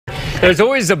There's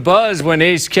always a buzz when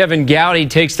ace Kevin Gowdy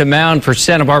takes the mound for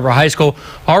Santa Barbara High School.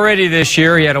 Already this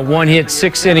year, he had a one-hit,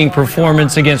 six-inning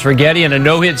performance against Rigetti and a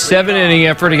no-hit, seven-inning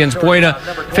effort against Buena.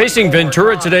 Facing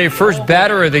Ventura today, first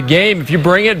batter of the game. If you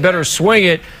bring it, better swing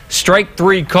it. Strike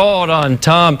three called on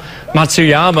Tom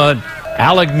Matsuyama.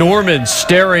 Alec Norman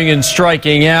staring and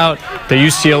striking out. The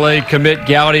UCLA commit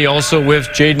Gowdy also with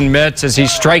Jaden Metz as he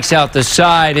strikes out the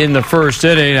side in the first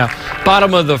inning. Now,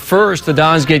 bottom of the first, the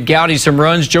Dons get Gowdy some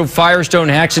runs. Joe Firestone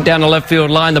hacks it down the left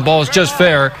field line. The ball is just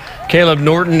fair. Caleb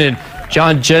Norton and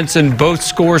John Jensen both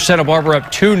score. Santa Barbara up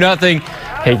 2-0.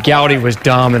 Hey, Gowdy was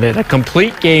dominant. A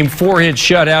complete game, four-hit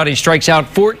shutout. He strikes out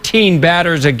 14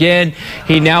 batters again.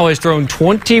 He now has thrown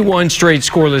 21 straight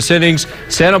scoreless innings.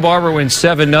 Santa Barbara wins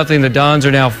 7-0. The Dons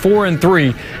are now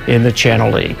 4-3 in the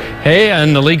Channel League. Hey,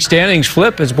 and the league standings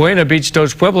flip as Buena beats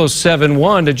Dos Pueblos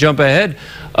 7-1 to jump ahead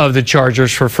of the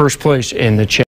Chargers for first place in the Channel.